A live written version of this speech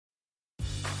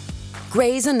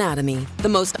Grey's Anatomy, the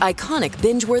most iconic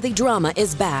binge-worthy drama,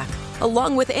 is back,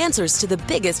 along with answers to the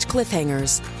biggest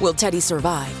cliffhangers. Will Teddy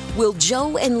survive? Will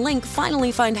Joe and Link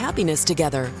finally find happiness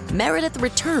together? Meredith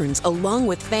returns along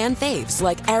with fan faves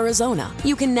like Arizona.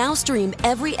 You can now stream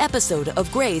every episode of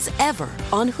Grey's ever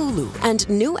on Hulu, and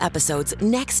new episodes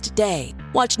next day.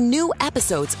 Watch new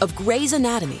episodes of Grey's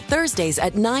Anatomy Thursdays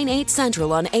at 9/8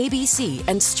 Central on ABC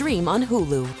and stream on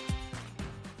Hulu.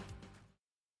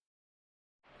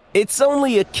 It's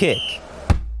only a kick,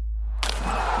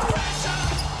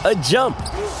 a jump,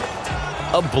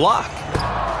 a block.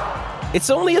 It's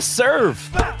only a serve.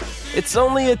 It's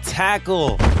only a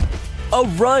tackle, a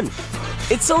run.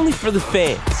 It's only for the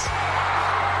fans.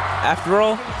 After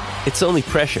all, it's only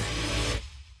pressure.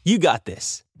 You got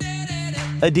this.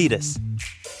 Adidas.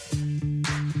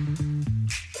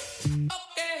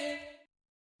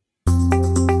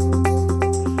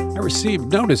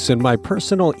 Received notice in my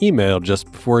personal email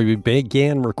just before we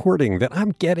began recording that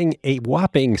I'm getting a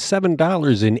whopping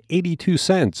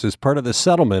 $7.82 as part of the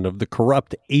settlement of the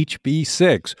corrupt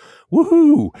HB6.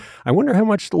 Woohoo! I wonder how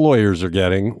much the lawyers are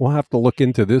getting. We'll have to look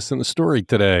into this in the story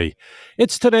today.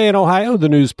 It's Today in Ohio, the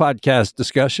news podcast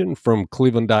discussion from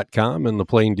Cleveland.com and The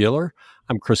Plain Dealer.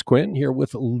 I'm Chris Quinn here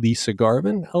with Lisa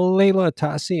Garvin, Leila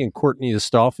Atassi, and Courtney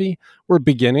Astolfi. We're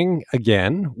beginning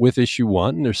again with issue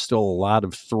 1. There's still a lot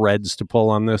of threads to pull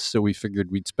on this, so we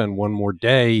figured we'd spend one more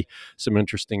day. Some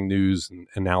interesting news and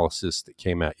analysis that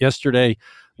came out yesterday.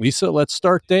 Lisa, let's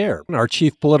start there. Our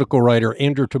chief political writer,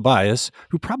 Andrew Tobias,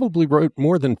 who probably wrote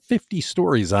more than 50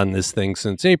 stories on this thing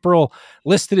since April,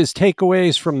 listed his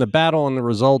takeaways from the battle and the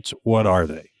results. What are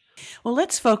they? Well,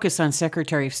 let's focus on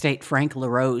Secretary of State Frank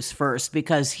LaRose first,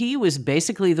 because he was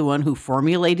basically the one who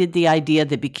formulated the idea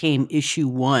that became issue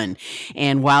 1.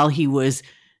 And while he was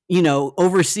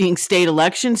overseeing state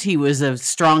elections, he was a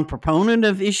strong proponent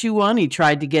of issue 1. He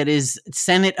tried to get his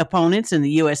Senate opponents in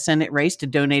the U.S. Senate race to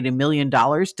donate $1 million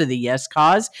to the Yes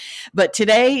Cause. But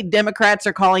today, Democrats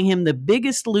are calling him the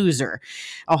biggest loser.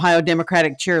 Ohio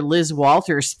Democratic Chair Liz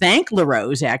Walters thanked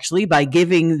LaRose, actually, by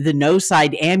giving the no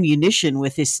side ammunition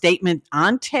with his statement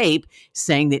on tape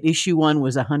saying that issue 1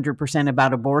 was 100%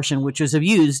 about abortion, which was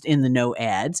used in the no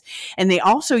ads. And they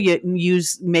also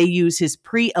may use his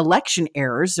pre-election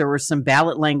errors. There were some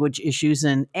ballot language issues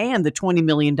and the $20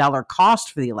 million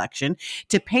cost for the election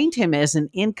to paint him as an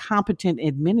incompetent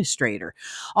administrator.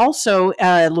 Also,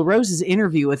 LaRose's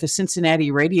interview with a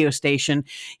Cincinnati radio station,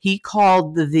 he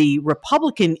called the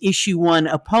Republican issue 1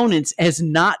 opponents as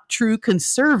not true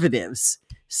conservatives.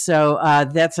 So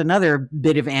that's another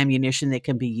bit of ammunition that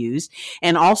can be used.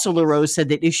 And also LaRose said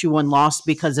that issue 1 lost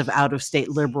because of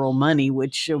out-of-state liberal money,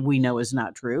 which we know is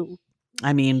not true.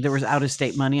 I mean, there was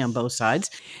out-of-state money on both sides.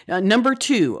 Number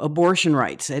 2, abortion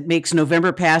rights. It makes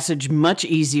November passage much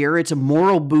easier. It's a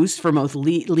moral boost for both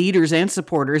leaders and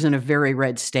supporters in a very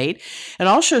red state. It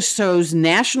also shows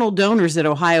national donors that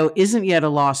Ohio isn't yet a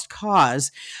lost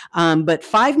cause, but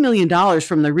 $5 million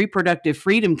from the Reproductive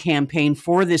Freedom Campaign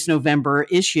for this November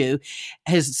issue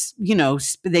has,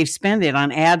 they've spent it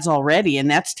on ads already, and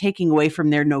that's taking away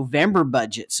from their November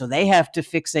budget. So they have to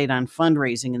fixate on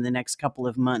fundraising in the next couple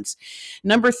of months.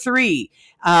 Number 3,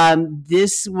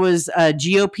 this was a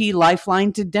GOP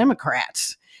lifeline to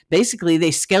Democrats. Basically,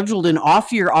 they scheduled an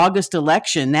off-year August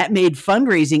election. That made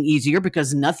fundraising easier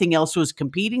because nothing else was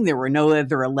competing. There were no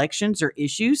other elections or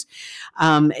issues.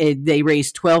 They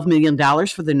raised $12 million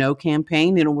for the No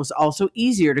campaign, and it was also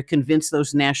easier to convince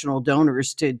those national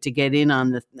donors to get in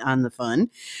on the fun.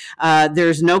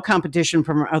 There's no competition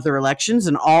from other elections,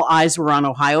 and all eyes were on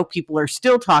Ohio. People are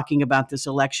still talking about this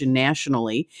election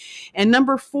nationally. And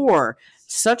number 4,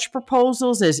 such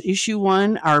proposals as issue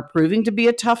 1 are proving to be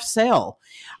a tough sell.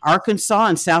 Arkansas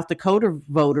and South Dakota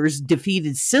voters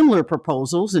defeated similar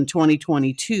proposals in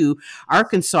 2022.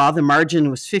 Arkansas, the margin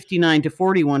was 59 to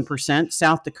 41%.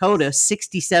 South Dakota,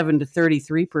 67 to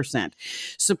 33%.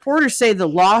 Supporters say the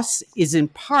loss is in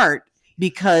part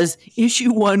because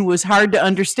issue 1 was hard to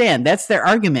understand. That's their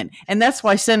argument. And that's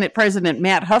why Senate President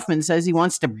Matt Huffman says he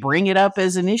wants to bring it up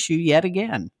as an issue yet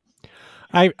again.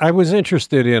 I was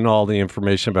interested in all the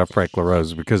information about Frank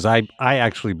LaRose because I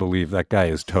actually believe that guy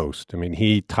is toast. I mean,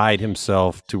 he tied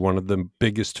himself to one of the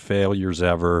biggest failures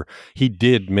ever. He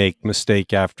did make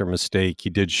mistake after mistake. He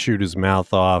did shoot his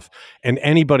mouth off. And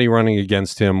anybody running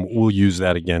against him will use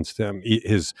that against him.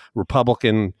 His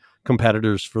Republican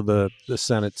competitors for the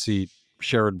Senate seat,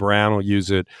 Sherrod Brown, will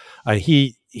use it.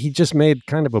 He just made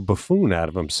kind of a buffoon out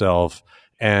of himself.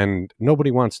 And nobody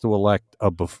wants to elect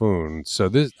a buffoon. So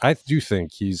I do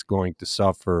think he's going to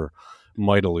suffer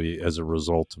mightily as a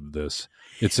result of this.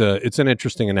 It's an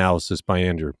interesting analysis by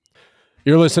Andrew.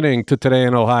 You're listening to Today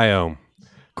in Ohio.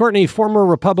 Courtney, former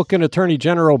Republican Attorney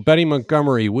General Betty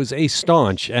Montgomery was a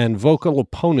staunch and vocal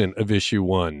opponent of Issue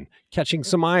 1, catching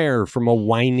some ire from a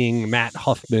whining Matt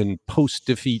Huffman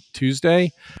post-defeat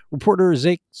Tuesday. Reporter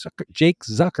Jake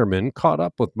Zuckerman caught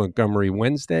up with Montgomery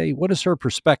Wednesday. What is her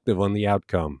perspective on the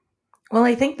outcome? Well,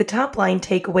 I think the top line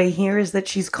takeaway here is that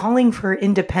she's calling for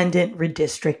independent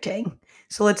redistricting.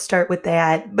 So let's start with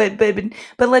that. But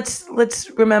let's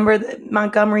remember that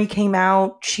Montgomery came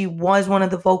out. She was one of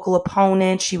the vocal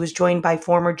opponents. She was joined by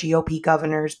former GOP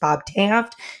governors Bob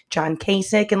Taft, John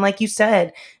Kasich, and like you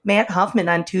said, Matt Huffman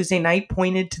on Tuesday night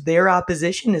pointed to their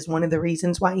opposition as one of the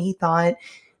reasons why he thought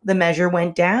the measure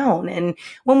went down. And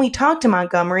when we talked to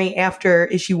Montgomery after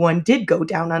Issue 1 did go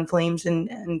down on flames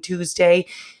on Tuesday,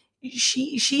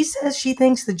 she says she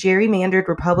thinks the gerrymandered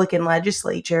Republican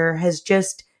legislature has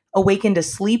just awakened a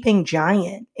sleeping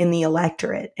giant in the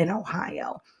electorate in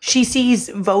Ohio. She sees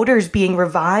voters being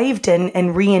revived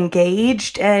and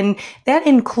re-engaged, and that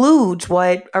includes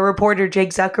what a reporter,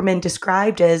 Jake Zuckerman,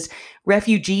 described as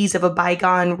refugees of a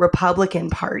bygone Republican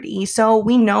Party. So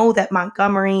we know that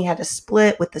Montgomery had a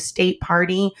split with the state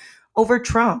party over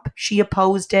Trump. She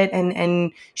opposed it,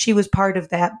 and she was part of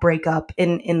that breakup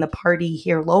in the party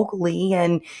here locally.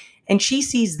 And she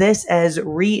sees this as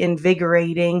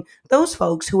reinvigorating those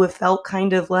folks who have felt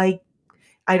kind of like,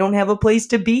 I don't have a place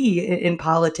to be in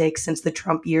politics since the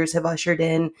Trump years have ushered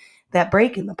in that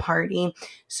break in the party.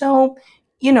 So,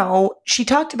 she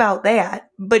talked about that,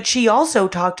 but she also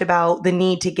talked about the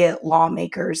need to get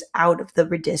lawmakers out of the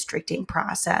redistricting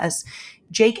process.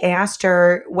 Jake asked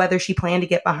her whether she planned to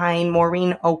get behind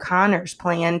Maureen O'Connor's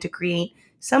plan to create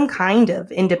some kind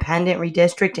of independent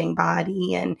redistricting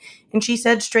body. And she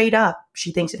said straight up,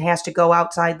 she thinks it has to go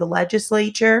outside the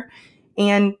legislature.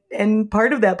 And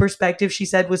part of that perspective, she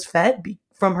said, was fed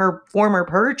from her former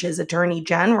perch as Attorney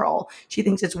General. She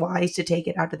thinks it's wise to take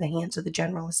it out of the hands of the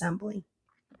General Assembly.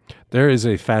 There is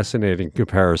a fascinating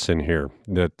comparison here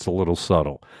that's a little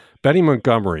subtle. Betty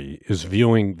Montgomery is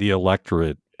viewing the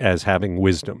electorate as having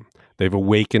wisdom. They've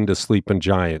awakened a sleeping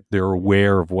giant. They're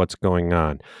aware of what's going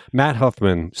on. Matt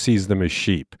Huffman sees them as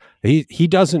sheep. He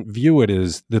doesn't view it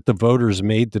as that the voters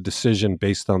made the decision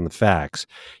based on the facts.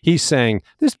 He's saying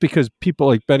this because people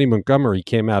like Betty Montgomery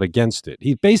came out against it.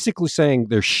 He's basically saying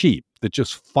they're sheep that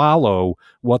just follow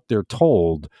what they're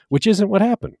told, which isn't what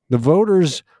happened. The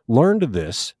voters learned of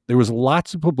this. There was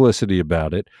lots of publicity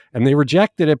about it, and they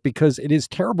rejected it because it is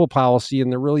terrible policy,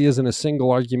 and there really isn't a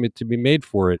single argument to be made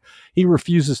for it. He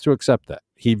refuses to accept that.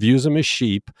 He views them as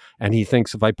sheep, and he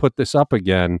thinks if I put this up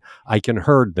again, I can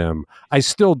herd them. I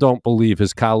still don't believe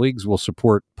his colleagues will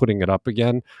support putting it up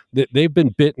again. They've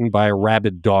been bitten by a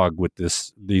rabid dog with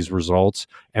these results,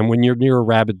 and when you're near a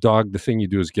rabid dog, the thing you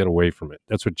do is get away from it.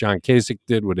 That's what John Kasich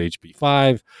did with HB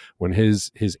 5 when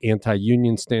his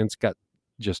anti-union stance got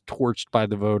just torched by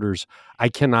the voters. I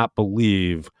cannot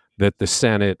believe that the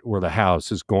Senate or the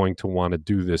House is going to want to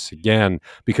do this again,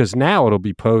 because now it'll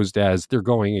be posed as they're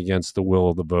going against the will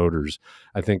of the voters.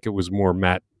 I think it was more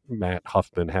Matt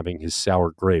Huffman having his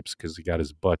sour grapes because he got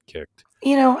his butt kicked.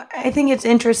 I think it's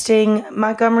interesting.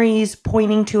 Montgomery's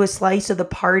pointing to a slice of the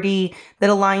party that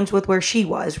aligns with where she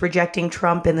was, rejecting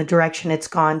Trump in the direction it's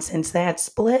gone since that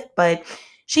split. But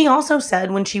she also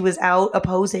said when she was out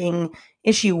opposing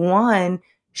Issue 1,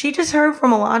 she just heard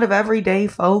from a lot of everyday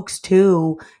folks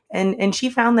too. And she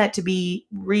found that to be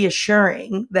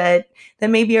reassuring that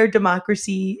maybe our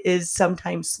democracy is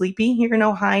sometimes sleepy here in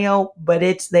Ohio, but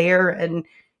it's there and,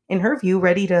 in her view,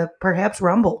 ready to perhaps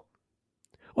rumble.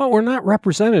 Well, we're not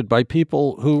represented by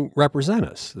people who represent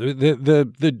us.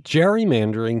 The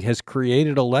gerrymandering has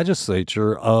created a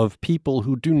legislature of people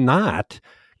who do not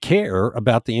care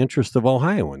about the interest of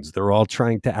Ohioans. They're all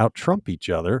trying to out-Trump each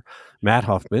other. Matt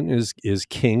Huffman is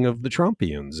king of the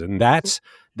Trumpians, and that's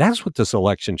what this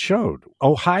election showed.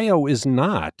 Ohio is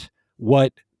not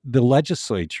what the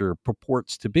legislature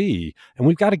purports to be, and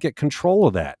we've got to get control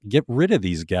of that, get rid of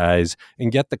these guys,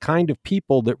 and get the kind of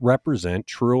people that represent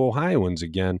true Ohioans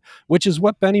again, which is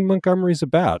what Betty Montgomery's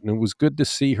about. And it was good to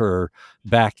see her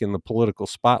back in the political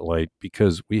spotlight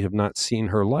because we have not seen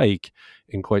her like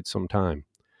in quite some time.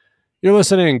 You're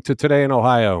listening to Today in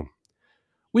Ohio.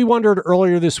 We wondered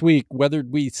earlier this week whether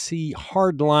we'd see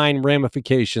hardline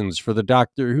ramifications for the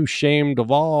doctor who shamed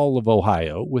of all of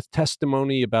Ohio with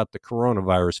testimony about the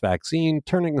coronavirus vaccine,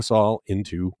 turning us all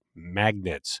into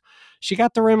magnets. She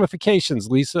got the ramifications,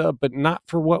 Lisa, but not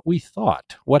for what we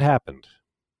thought. What happened?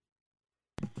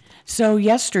 So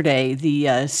yesterday,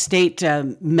 the state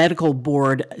medical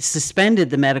board suspended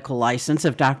the medical license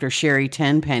of Dr. Sherry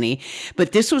Tenpenny,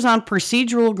 but this was on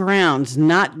procedural grounds,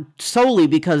 not solely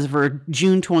because of her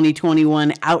June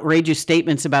 2021 outrageous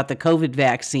statements about the COVID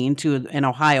vaccine to an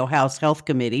Ohio House Health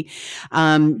Committee.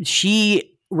 She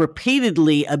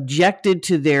repeatedly objected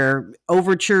to their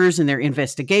overtures and their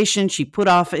investigation. She put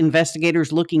off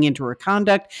investigators looking into her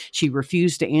conduct. She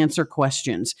refused to answer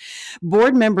questions.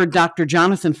 Board member Dr.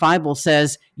 Jonathan Feibel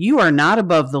says, "You are not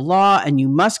above the law and you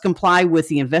must comply with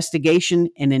the investigation.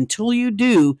 And until you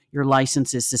do, your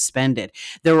license is suspended."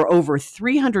 There were over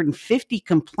 350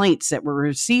 complaints that were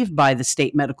received by the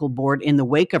state medical board in the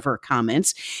wake of her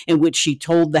comments, in which she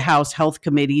told the House Health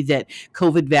Committee that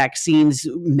COVID vaccines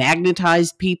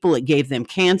magnetized people. It gave them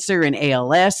cancer and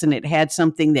ALS, and it had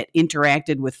something that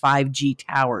interacted with 5G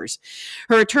towers.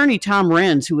 Her attorney, Tom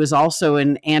Renz, who is also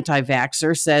an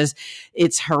anti-vaxxer, says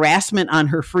it's harassment on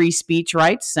her free speech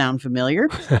rights. Sound familiar?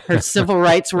 Her civil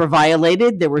rights were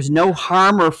violated. There was no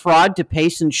harm or fraud to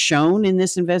patients shown in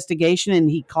this investigation, and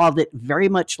he called it very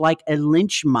much like a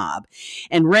lynch mob.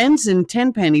 And Renz and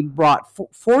Tenpenny brought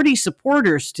 40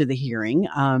 supporters to the hearing,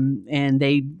 and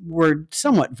they were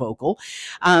somewhat vocal,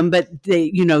 but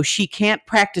she can't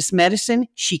practice medicine.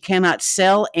 She cannot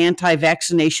sell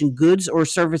anti-vaccination goods or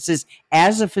services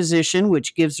as a physician,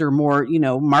 which gives her more,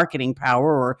 marketing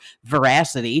power or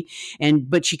veracity.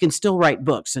 But she can still write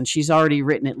books, and she's already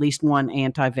written at least one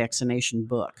anti-vaccination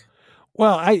book.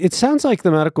 Well, it sounds like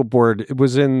the medical board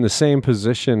was in the same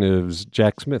position as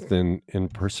Jack Smith in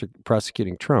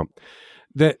prosecuting Trump,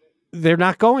 that they're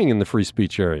not going in the free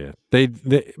speech area.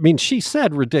 She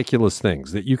said ridiculous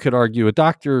things that you could argue a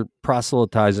doctor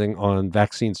proselytizing on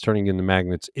vaccines turning into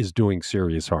magnets is doing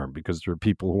serious harm because there are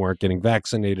people who aren't getting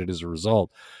vaccinated as a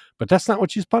result. But that's not what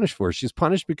she's punished for. She's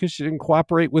punished because she didn't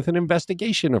cooperate with an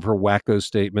investigation of her wacko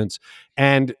statements.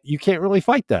 And you can't really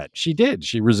fight that. She did.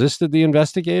 She resisted the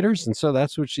investigators. And so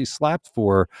that's what she's slapped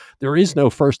for. There is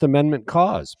no First Amendment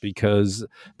cause because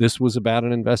this was about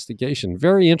an investigation.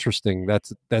 Very interesting.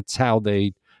 That's how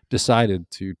they decided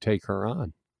to take her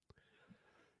on.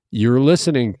 You're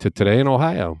listening to Today in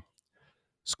Ohio.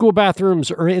 School bathrooms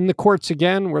are in the courts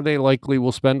again, where they likely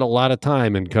will spend a lot of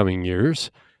time in coming years.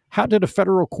 How did a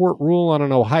federal court rule on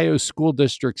an Ohio school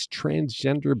district's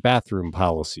transgender bathroom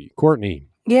policy? Courtney.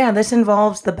 Yeah, this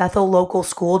involves the Bethel Local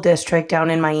School District down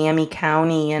in Miami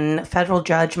County, and a federal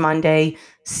judge Monday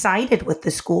sided with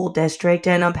the school district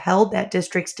and upheld that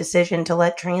district's decision to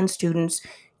let trans students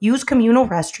use communal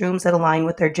restrooms that align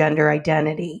with their gender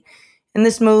identity. And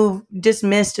this move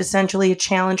dismissed essentially a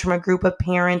challenge from a group of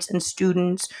parents and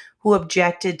students who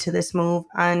objected to this move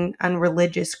on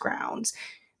religious grounds.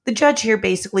 The judge here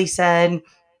basically said,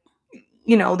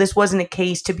 this wasn't a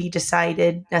case to be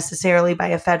decided necessarily by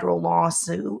a federal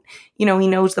lawsuit. He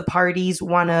knows the parties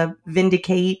want to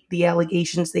vindicate the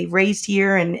allegations they've raised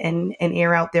here and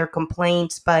air out their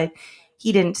complaints, but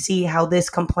he didn't see how this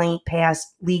complaint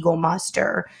passed legal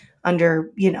muster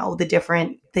under, the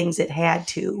different things it had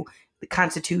to, the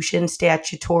Constitution,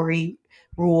 statutory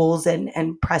rules,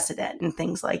 and precedent and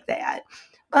things like that.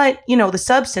 But, the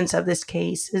substance of this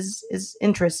case is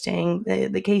interesting.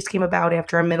 The case came about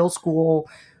after a middle school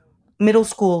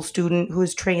student who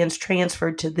is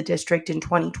transferred to the district in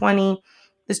 2020.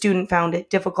 The student found it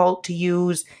difficult to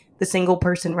use the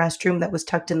single-person restroom that was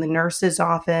tucked in the nurse's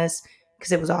office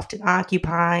because it was often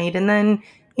occupied. And then,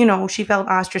 she felt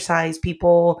ostracized.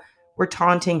 People were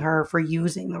taunting her for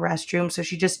using the restroom, so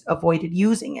she just avoided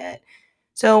using it.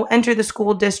 So enter the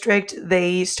school district.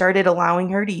 They started allowing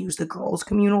her to use the girls'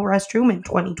 communal restroom in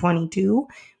 2022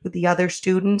 with the other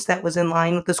students. That was in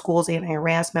line with the school's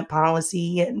anti-harassment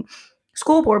policy. And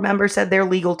school board members said their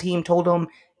legal team told them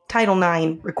Title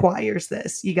IX requires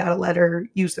this. You got to let her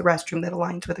use the restroom that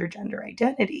aligns with her gender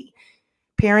identity.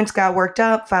 Parents got worked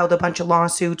up, filed a bunch of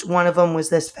lawsuits. One of them was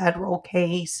this federal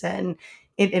case, and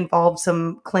it involved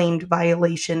some claimed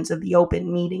violations of the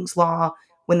open meetings law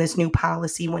when this new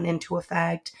policy went into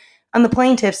effect. On the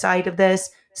plaintiff side of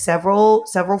this, several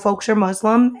folks are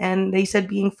Muslim, and they said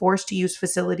being forced to use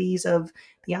facilities of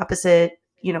the opposite,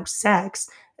 sex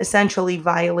essentially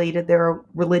violated their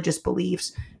religious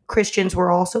beliefs. Christians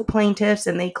were also plaintiffs,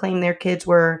 and they claimed their kids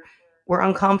were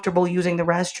uncomfortable using the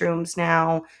restrooms.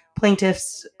 Now,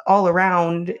 plaintiffs all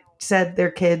around said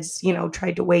their kids,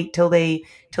 tried to wait till they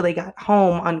got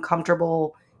home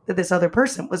uncomfortable that this other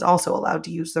person was also allowed to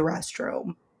use the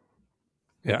restroom.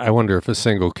 Yeah, I wonder if a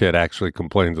single kid actually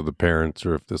complained to the parents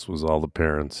or if this was all the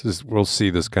parents. We'll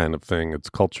see this kind of thing. It's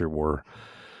culture war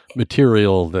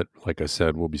material that, like I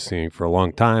said, we'll be seeing for a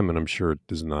long time, and I'm sure it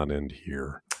does not end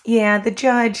here. Yeah, the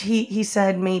judge, he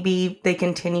said maybe they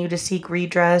continue to seek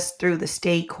redress through the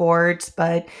state courts,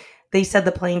 but they said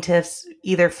the plaintiffs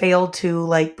either failed to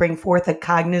bring forth a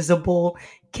cognizable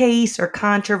case or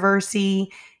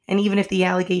controversy, and even if the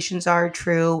allegations are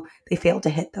true, they failed to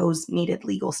hit those needed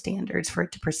legal standards for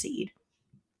it to proceed.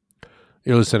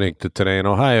 You're listening to Today in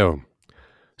Ohio.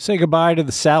 Say goodbye to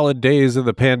the salad days of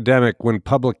the pandemic when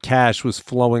public cash was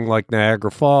flowing like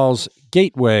Niagara Falls.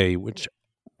 Gateway, which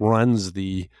runs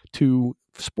the two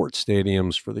sports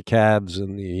stadiums for the Cavs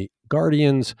and the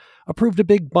Guardians, approved a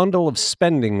big bundle of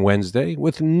spending Wednesday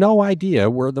with no idea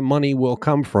where the money will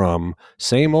come from.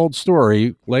 Same old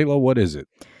story. Layla, what is it?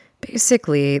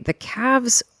 Basically, the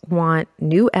Cavs want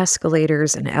new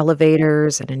escalators and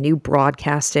elevators and a new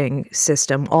broadcasting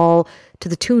system, all to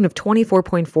the tune of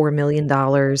 $24.4 million,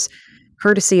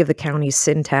 courtesy of the county's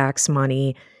sin tax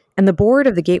money. And the board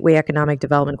of the Gateway Economic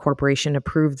Development Corporation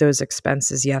approved those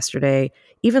expenses yesterday,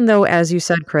 even though, as you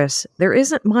said, Chris, there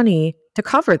isn't money to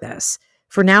cover this.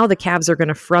 For now, the Cavs are going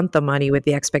to front the money with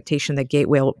the expectation that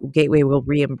Gateway will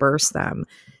reimburse them.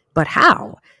 But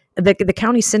how? The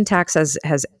county syntax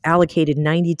has allocated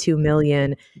 $92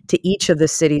 million to each of the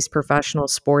city's professional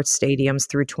sports stadiums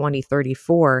through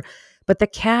 2034, but the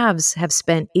Cavs have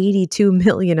spent $82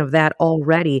 million of that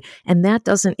already, and that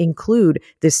doesn't include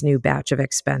this new batch of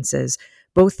expenses.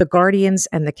 Both the Guardians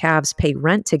and the Cavs pay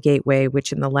rent to Gateway,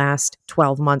 which in the last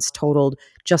 12 months totaled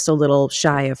just a little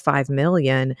shy of $5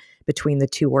 million between the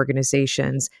two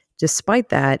organizations. Despite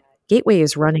that, Gateway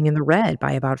is running in the red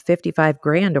by about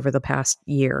 $55,000 over the past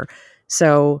year.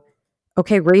 So,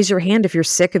 okay, raise your hand if you're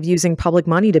sick of using public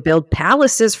money to build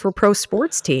palaces for pro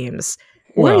sports teams.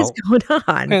 What is going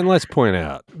on? And let's point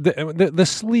out, the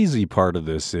sleazy part of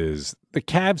this is the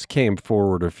Cavs came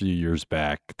forward a few years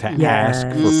back to ask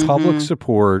for public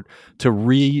support to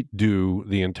redo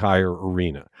the entire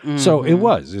arena. So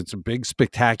it's a big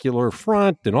spectacular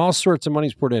front and all sorts of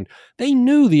money's poured in. They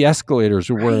knew the escalators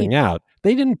were wearing out.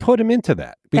 They didn't put them into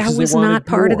that. That was not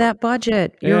part of that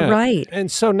budget. You're right. And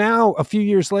so now, a few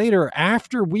years later,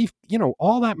 after we've,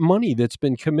 all that money that's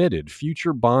been committed,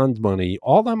 future bond money,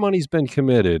 all that money's been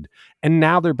committed. And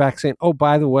now they're back saying, oh,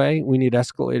 by the way, we need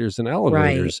escalators and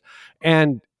elevators.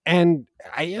 Right. And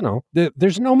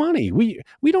there's no money. We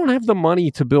don't have the money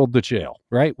to build the jail,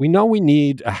 right? We know we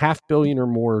need a $500 million or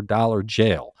more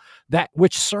jail. That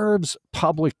which serves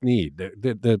public need.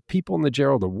 The people in the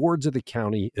jail, the wards of the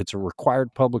county, it's a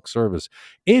required public service.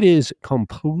 It is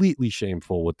completely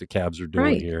shameful what the Cavs are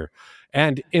doing here.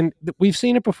 And we've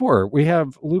seen it before. We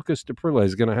have Lucas DePrilla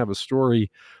is going to have a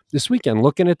story this weekend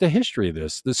looking at the history of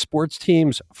this. The sports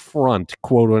teams front,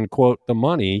 quote unquote, the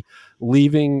money,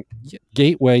 leaving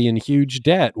Gateway in huge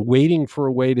debt, waiting for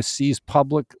a way to seize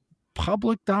public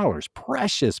dollars,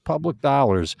 precious public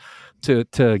dollars,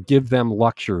 to give them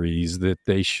luxuries that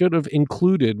they should have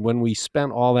included when we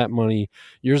spent all that money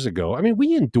years ago. I mean,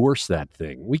 we endorsed that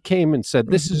thing. We came and said,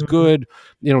 this is good.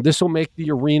 This will make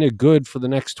the arena good for the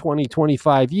next 20,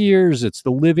 25 years. It's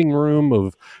the living room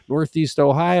of Northeast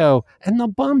Ohio. And the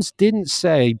bums didn't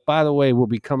say, by the way, we'll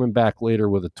be coming back later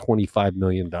with a $25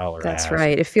 million That's ask.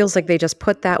 Right. It feels like they just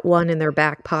put that one in their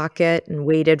back pocket and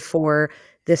waited for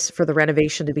the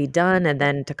renovation to be done, and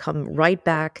then to come right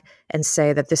back and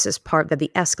say that that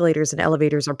the escalators and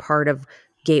elevators are part of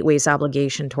Gateway's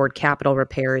obligation toward capital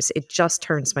repairs. It just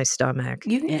turns my stomach.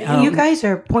 You guys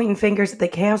are pointing fingers at the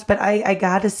Cavs, but I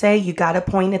gotta say, you gotta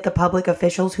point at the public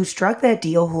officials who struck that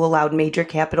deal, who allowed major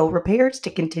capital repairs to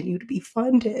continue to be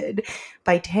funded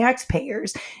by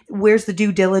taxpayers. Where's the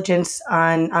due diligence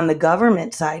on the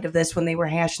government side of this when they were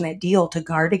hashing that deal to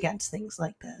guard against things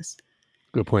like this?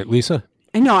 Good point. Lisa?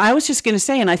 No, I was just going to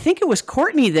say, and I think it was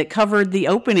Courtney that covered the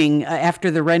opening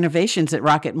after the renovations at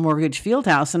Rocket Mortgage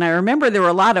Fieldhouse. And I remember there were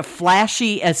a lot of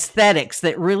flashy aesthetics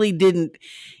that really didn't,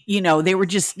 they were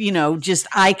just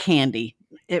eye candy.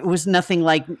 It was nothing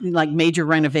like major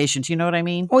renovations. You know what I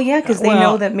mean? Well, yeah, because they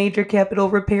know that major capital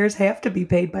repairs have to be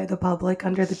paid by the public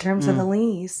under the terms of the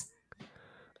lease.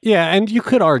 Yeah, and you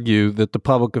could argue that the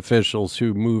public officials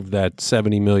who moved that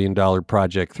 $70 million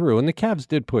project through, and the Cavs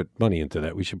did put money into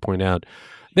that, we should point out,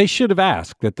 they should have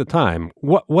asked at the time,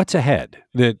 what's ahead?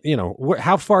 That,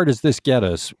 how far does this get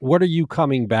us? What are you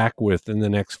coming back with in the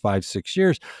next 5-6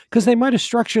 years? Because they might have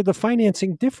structured the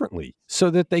financing differently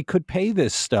so that they could pay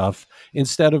this stuff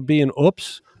instead of being,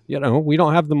 oops, we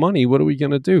don't have the money. What are we going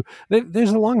to do?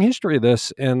 There's a long history of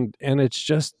this, and it's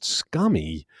just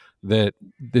scummy that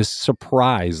this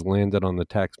surprise landed on the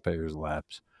taxpayers'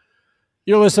 laps.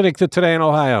 You're listening to Today in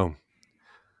Ohio.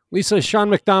 Lisa,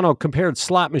 Sean McDonald compared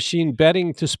slot machine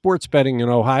betting to sports betting in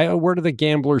Ohio. Where do the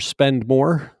gamblers spend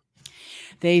more?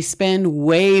 They spend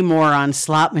way more on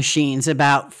slot machines,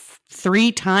 about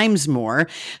 3 times more.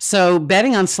 So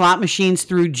betting on slot machines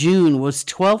through June was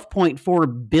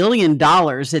 $12.4 billion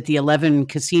at the 11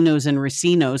 casinos and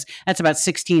racinos. That's about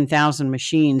 16,000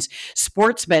 machines.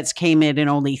 Sports bets came in at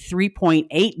only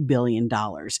 $3.8 billion.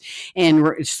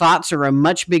 And slots are a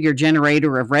much bigger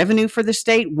generator of revenue for the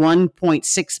state,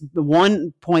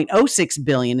 $1.06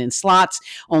 billion in slots,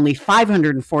 only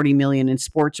 $540 million in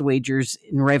sports wagers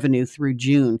in revenue through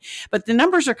June. But the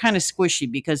numbers are kind of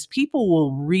squishy because people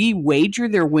will wager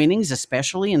their winnings,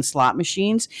 especially in slot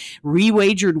machines.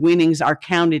 Rewagered winnings are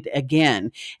counted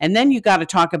again. And then you got to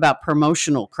talk about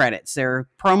promotional credits. There are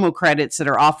promo credits that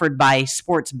are offered by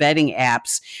sports betting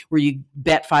apps where you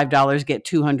bet $5, get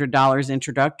 $200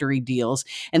 introductory deals.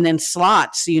 And then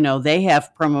slots, they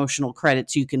have promotional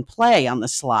credits you can play on the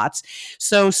slots.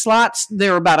 So slots,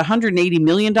 there are about $180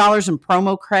 million in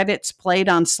promo credits played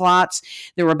on slots.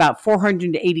 There were about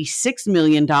 $486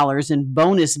 million in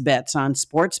bonus bets on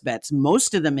sports bets,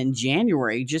 most of them in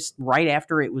January, just right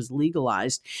after it was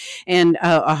legalized. And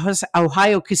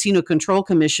Ohio Casino Control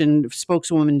Commission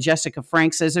spokeswoman Jessica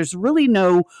Frank says there's really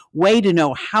no way to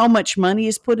know how much money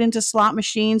is put into slot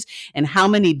machines and how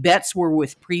many bets were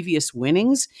with previous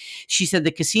winnings. She said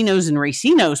the casinos and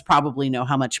racinos probably know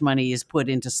how much money is put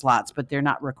into slots, but they're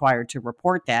not required to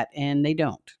report that, and they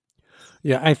don't.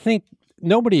 Yeah, I think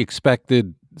nobody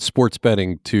expected sports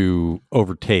betting to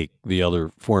overtake the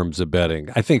other forms of betting.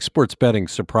 I think sports betting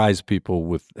surprised people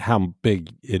with how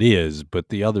big it is, but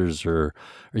the others are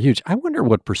huge. I wonder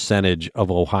what percentage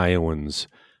of Ohioans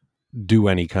do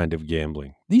any kind of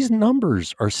gambling. These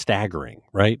numbers are staggering,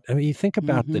 right? I mean, you think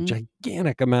about the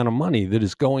gigantic amount of money that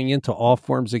is going into all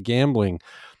forms of gambling.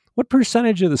 What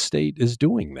percentage of the state is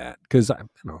doing that? Because I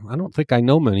don't think I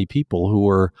know many people who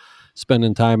are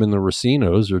spending time in the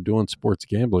racinos or doing sports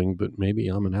gambling, but maybe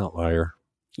I'm an outlier.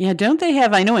 Yeah, don't they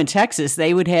have, I know in Texas,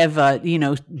 they would have,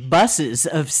 buses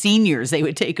of seniors. They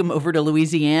would take them over to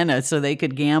Louisiana so they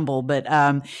could gamble. But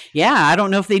I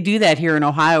don't know if they do that here in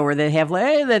Ohio where they have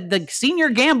the senior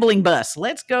gambling bus.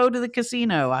 Let's go to the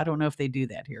casino. I don't know if they do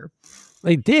that here.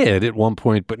 They did at one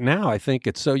point, but now I think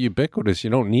it's so ubiquitous you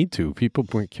don't need to. People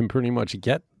can pretty much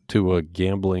get to a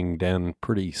gambling den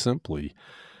pretty simply.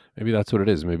 Maybe that's what it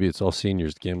is. Maybe it's all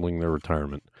seniors gambling their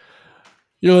retirement.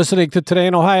 You're listening to Today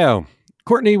in Ohio.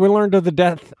 Courtney, we learned of the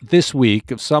death this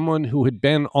week of someone who had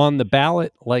been on the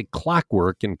ballot like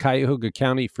clockwork in Cuyahoga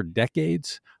County for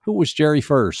decades. Who was Jerry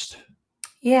First?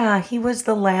 Yeah, he was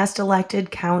the last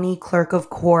elected county clerk of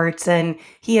courts, and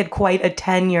he had quite a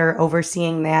tenure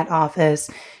overseeing that office.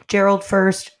 Gerald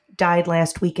First died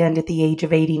last weekend at the age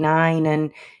of 89,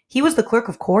 and he was the clerk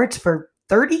of courts for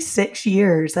 36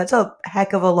 years. That's a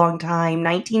heck of a long time,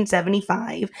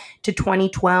 1975 to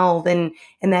 2012. And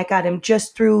that got him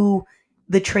just through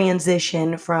the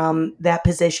transition from that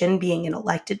position being an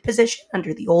elected position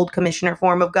under the old commissioner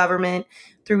form of government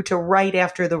through to right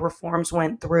after the reforms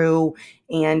went through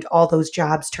and all those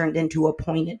jobs turned into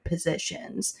appointed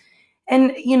positions.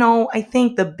 And, I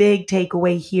think the big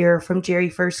takeaway here from Jerry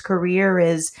First's career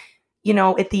is,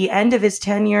 at the end of his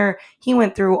tenure, he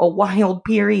went through a wild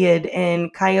period in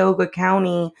Cuyahoga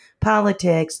County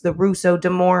politics, the Russo,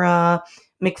 DeMora,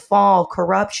 McFall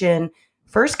corruption.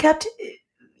 First kept,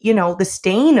 the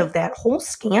stain of that whole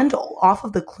scandal off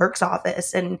of the clerk's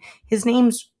office, and his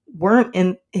name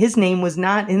was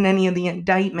not in any of the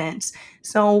indictments.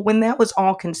 So when that was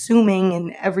all consuming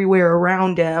and everywhere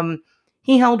around him,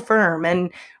 he held firm.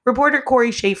 And reporter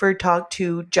Corey Schaefer talked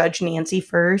to Judge Nancy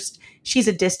First. She's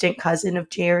a distant cousin of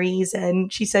Jerry's,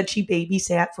 and she said she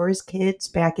babysat for his kids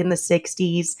back in the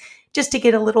 60s just to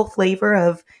get a little flavor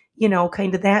of,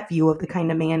 kind of that view of the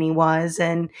kind of man he was.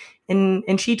 And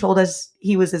she told us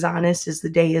he was as honest as the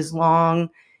day is long.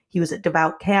 He was a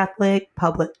devout Catholic,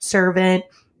 public servant.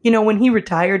 When he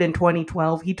retired in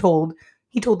 2012, he told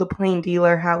the plain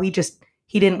dealer how he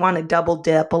didn't want to double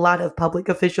dip. A lot of public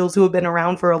officials who have been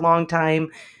around for a long time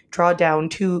draw down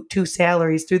two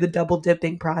salaries through the double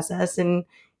dipping process. And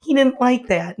he didn't like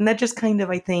that. And that just kind of,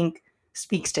 I think,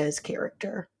 speaks to his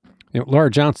character.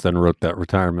 Laura Johnston wrote that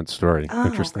retirement story,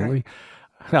 interestingly.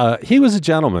 Okay. He was a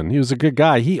gentleman. He was a good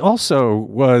guy. He also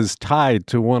was tied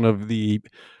to one of the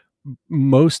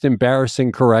most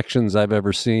embarrassing corrections I've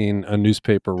ever seen a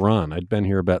newspaper run. I'd been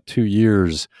here about 2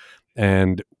 years,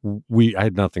 and I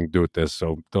had nothing to do with this,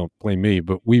 so don't blame me,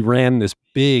 but we ran this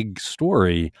big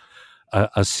story,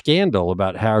 a scandal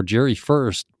about how Jerry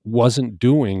First wasn't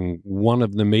doing one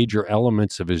of the major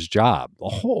elements of his job, the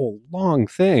whole long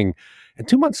thing. And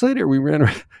 2 months later, we ran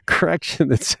a correction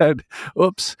that said,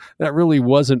 oops, that really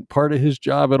wasn't part of his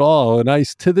job at all. And I,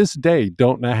 to this day,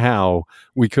 don't know how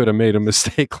we could have made a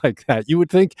mistake like that. You would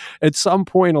think at some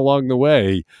point along the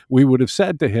way, we would have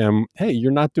said to him, hey,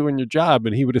 you're not doing your job.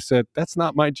 And he would have said, that's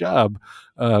not my job.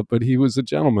 But he was a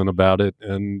gentleman about it.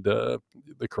 And the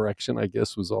correction, I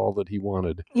guess, was all that he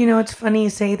wanted. You know, it's funny you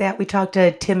say that. We talked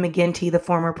to Tim McGinty, the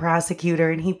former prosecutor,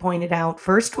 and he pointed out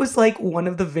First was like one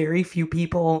of the very few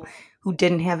people who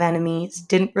didn't have enemies,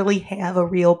 didn't really have a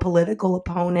real political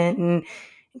opponent, and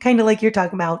kind of like you're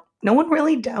talking about, no one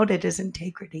really doubted his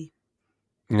integrity.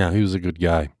 Yeah, he was a good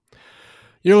guy.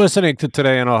 You're listening to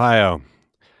Today in Ohio.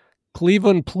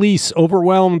 Cleveland police,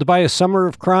 overwhelmed by a summer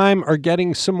of crime, are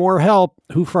getting some more help.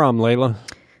 Who from, Layla?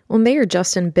 Well, Mayor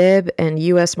Justin Bibb and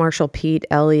U.S. Marshal Pete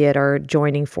Elliott are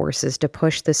joining forces to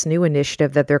push this new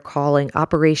initiative that they're calling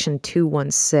Operation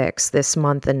 216 this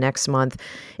month and next month.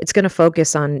 It's going to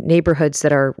focus on neighborhoods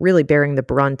that are really bearing the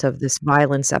brunt of this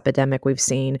violence epidemic we've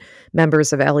seen.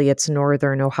 Members of Elliott's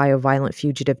Northern Ohio Violent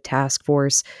Fugitive Task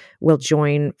Force will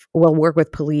work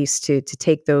with police to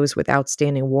take those with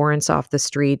outstanding warrants off the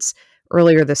streets.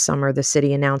 Earlier this summer, the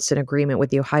city announced an agreement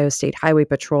with the Ohio State Highway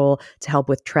Patrol to help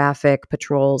with traffic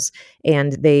patrols,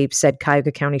 and they said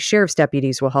Cuyahoga County Sheriff's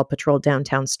deputies will help patrol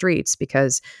downtown streets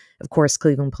because, of course,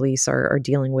 Cleveland police are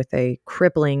dealing with a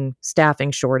crippling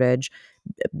staffing shortage.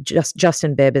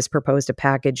 Justin Bibb has proposed a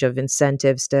package of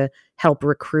incentives to help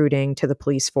recruiting to the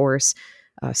police force.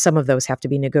 Some of those have to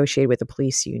be negotiated with the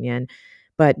police union.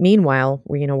 But meanwhile,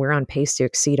 we're on pace to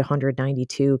exceed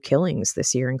 192 killings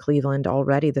this year in Cleveland.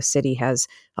 Already, the city has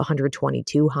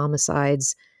 122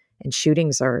 homicides, and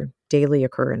shootings are daily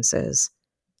occurrences.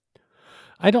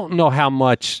 I don't know how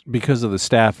much, because of the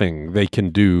staffing, they can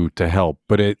do to help,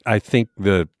 but I think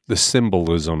the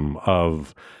symbolism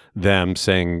of them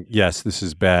saying, yes, this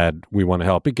is bad, we want to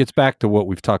help. It gets back to what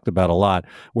we've talked about a lot.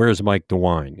 Where's Mike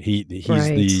DeWine?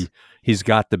 He's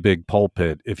got the big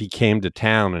pulpit. If he came to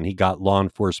town and he got law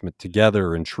enforcement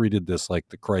together and treated this like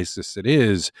the crisis it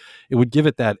is, it would give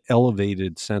it that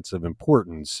elevated sense of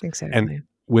importance. Exactly. And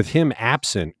with him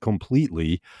absent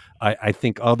completely, I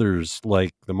think others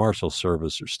like the Marshal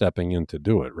Service are stepping in to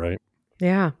do it, right?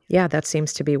 Yeah, that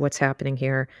seems to be what's happening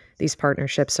here. These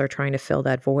partnerships are trying to fill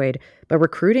that void. But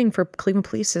recruiting for Cleveland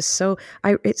police is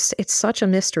it's such a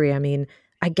mystery. I mean,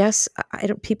 I guess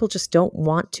people just don't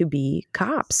want to be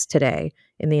cops today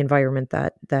in the environment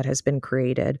that has been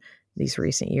created these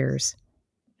recent years.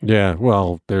 Yeah,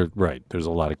 well, they're right. There's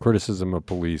a lot of criticism of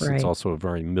police. Right. It's also a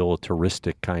very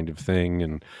militaristic kind of thing,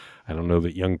 and I don't know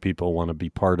that young people want to be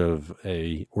part of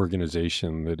a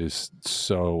organization that is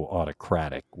so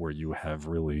autocratic, where you have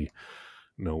really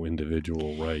no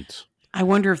individual rights. I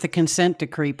wonder if the consent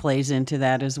decree plays into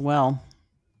that as well.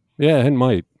 Yeah, it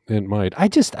might. It might.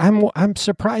 I'm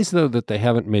surprised, though, that they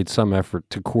haven't made some effort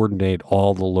to coordinate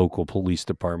all the local police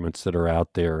departments that are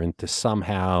out there into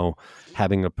somehow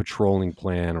having a patrolling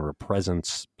plan or a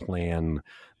presence plan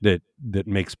that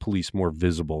makes police more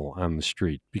visible on the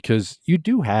street. Because you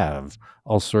do have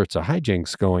all sorts of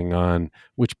hijinks going on,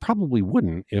 which probably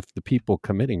wouldn't if the people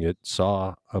committing it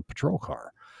saw a patrol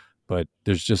car. But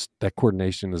there's just that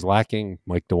coordination is lacking.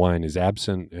 Mike DeWine is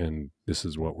absent, and this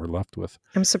is what we're left with.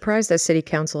 I'm surprised that City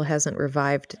Council hasn't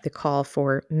revived the call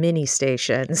for mini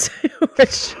stations,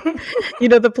 which,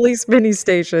 the police mini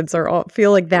stations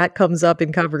feel like that comes up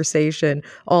in conversation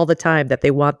all the time, that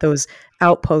they want those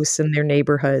outposts in their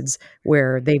neighborhoods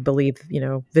where they believe,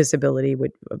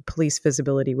 police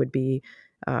visibility would be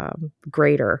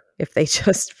greater if they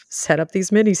just set up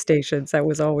these mini stations. That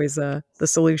was always the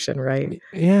solution, right?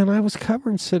 Yeah, and I was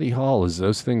covering City Hall as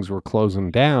those things were closing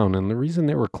down, and the reason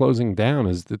they were closing down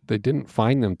is that they didn't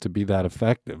find them to be that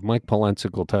effective. Mike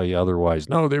Polensik will tell you otherwise.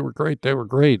 No, they were great,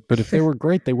 but if they were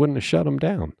great, they wouldn't have shut them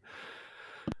down.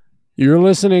 You're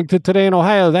listening to Today in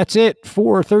Ohio. That's it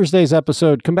for Thursday's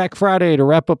episode. Come back Friday to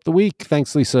wrap up the week.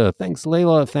 Thanks, Lisa. Thanks,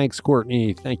 Layla. Thanks,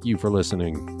 Courtney. Thank you for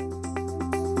listening.